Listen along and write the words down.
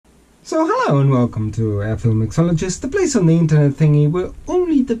So hello and welcome to Mixologist, the place on the internet thingy where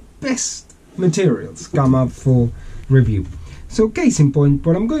only the best materials come up for review. So case in point,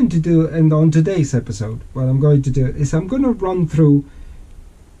 what I'm going to do, and on today's episode, what I'm going to do is I'm going to run through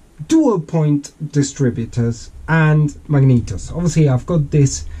dual point distributors and magnetos. Obviously I've got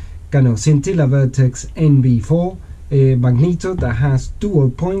this kind of Scintilla Vertex VM4 magneto that has dual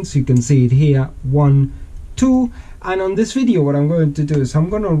points. You can see it here, 1, 2. And on this video what I'm going to do is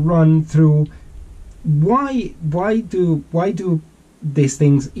I'm going to run through why do these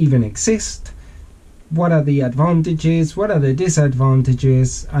things even exist, what are the advantages, what are the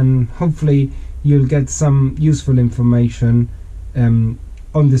disadvantages, and hopefully you'll get some useful information on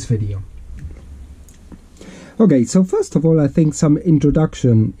this video. Okay, so first of all I think some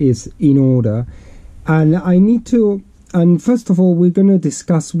introduction is in order, and first of all we're going to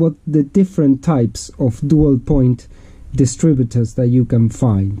discuss what the different types of dual point distributors that you can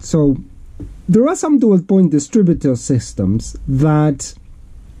find. So there are some dual point distributor systems that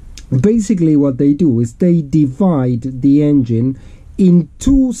basically what they do is they divide the engine in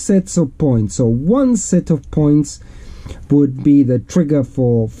two sets of points. So one set of points would be the trigger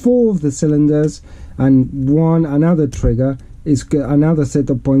for 4 of the cylinders, and another trigger is another set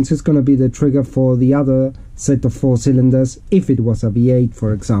of points is going to be the trigger for the other set of 4 cylinders if it was a V8,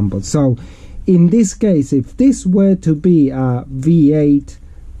 for example. So in this case, if this were to be a V8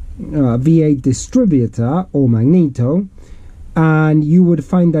 distributor or magneto, and you would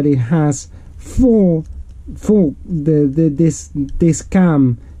find that it has this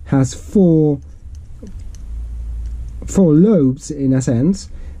cam has four lobes in a sense,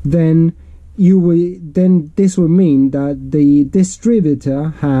 then this would mean that the distributor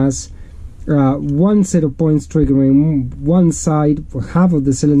has one set of points triggering one side, half of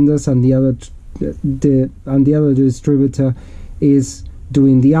the cylinders, and the other distributor is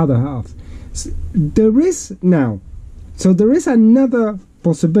doing the other half. There is another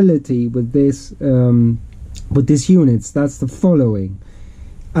possibility with this with units. That's the following,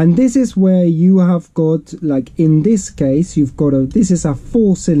 and this is where you have got, like in this case, you've got this is a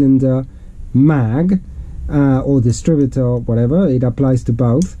 4-cylinder mag or distributor or whatever. It applies to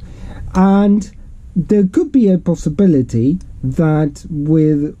both. And there could be a possibility that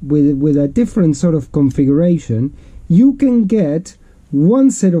with a different sort of configuration, you can get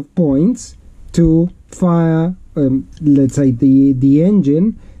one set of points to fire, let's say the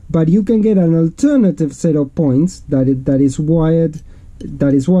engine, but you can get an alternative set of points that is wired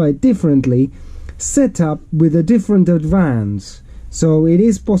differently, set up with a different advance. So it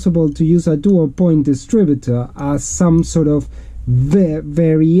is possible to use a dual point distributor as some sort of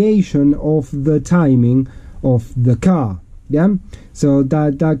variation of the timing of the car. Yeah, so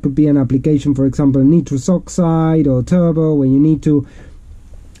that could be an application, for example, nitrous oxide or turbo, when you need to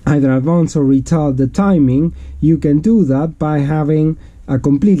either advance or retard the timing. You can do that by having a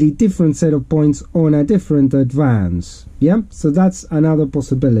completely different set of points on a different advance. Yeah, so that's another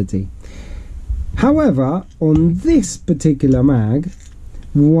possibility. However, on this particular mag,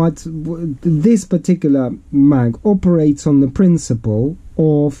 this particular mag operates on the principle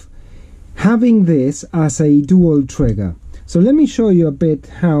of having this as a dual trigger. So let me show you a bit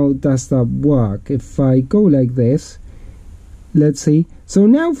how does that work. If I go like this, let's see. So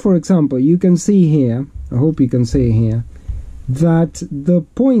now, for example, you can see here, I hope you can see here, that the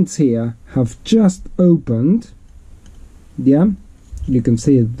points here have just opened. Yeah, you can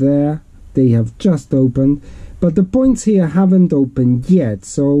see it there, they have just opened. But the points here haven't opened yet,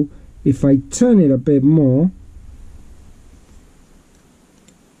 so if I turn it a bit more,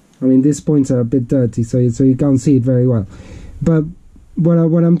 I mean these points are a bit dirty, so you can't see it very well. But what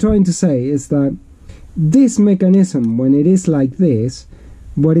I'm trying to say is that this mechanism, when it is like this,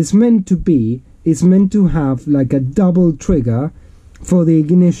 what it's meant to be is meant to have like a double trigger for the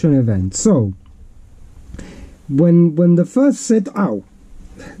ignition event. So when the first set out,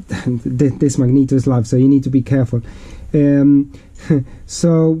 this magneto is live, so you need to be careful.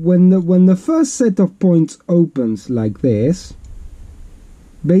 So when the first set of points opens like this,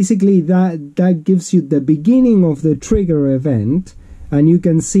 basically that gives you the beginning of the trigger event, and you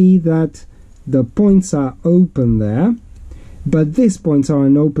can see that the points are open there, but these points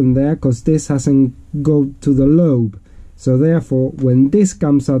aren't open there because this hasn't go to the lobe. So therefore, when this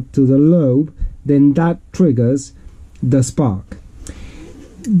comes up to the lobe, then that triggers the spark.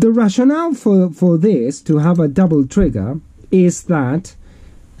 The rationale for this, to have a double trigger, is that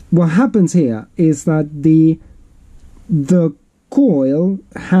what happens here is that the coil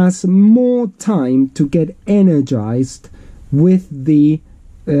has more time to get energized with the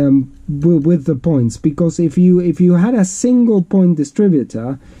points, because if you had a single point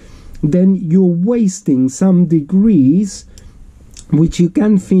distributor, then you're wasting some degrees, which you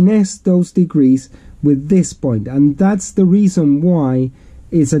can finesse those degrees with this point, and that's the reason why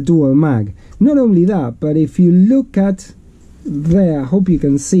it's a dual mag. Not only that, but if you look at there, I hope you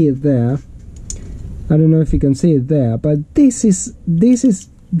can see it there. I don't know if you can see it there, but this is this is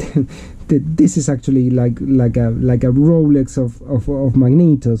actually like a Rolex of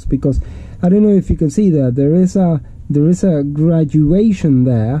magnetos, because I don't know if you can see that there is a graduation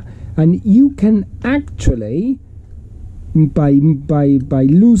there, and you can actually by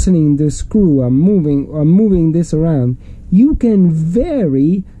loosening the screw and moving this around, you can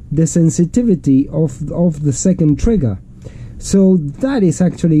vary the sensitivity of the second trigger. So that is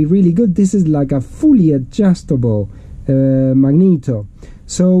actually really good. This is like a fully adjustable magneto.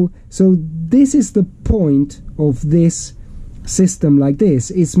 So this is the point of this system like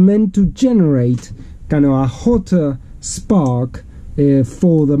this. It's meant to generate kind of a hotter spark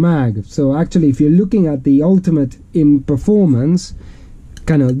for the mag. So actually, if you're looking at the ultimate in performance,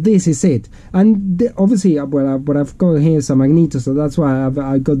 kind of this is it. And obviously what I've got here is a magneto, so that's why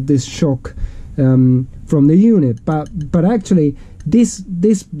I got this shock from the unit, but actually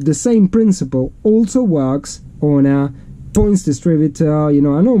the same principle also works on a points distributor, you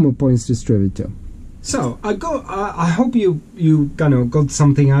know, a normal points distributor. So I hope you kind of got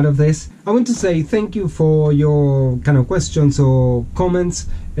something out of this. I want to say thank you for your kind of questions or comments,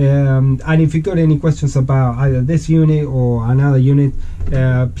 and if you got any questions about either this unit or another unit,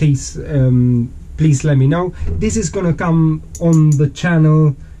 please let me know. This is gonna come on the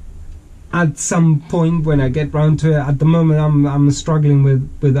channel at some point when I get round to it. At the moment I'm struggling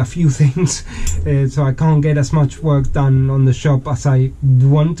with a few things, so I can't get as much work done on the shop as I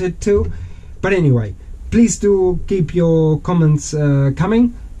wanted to. But anyway, please do keep your comments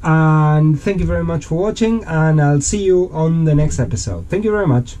coming, and thank you very much for watching, and I'll see you on the next episode. Thank you very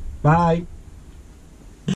much. Bye.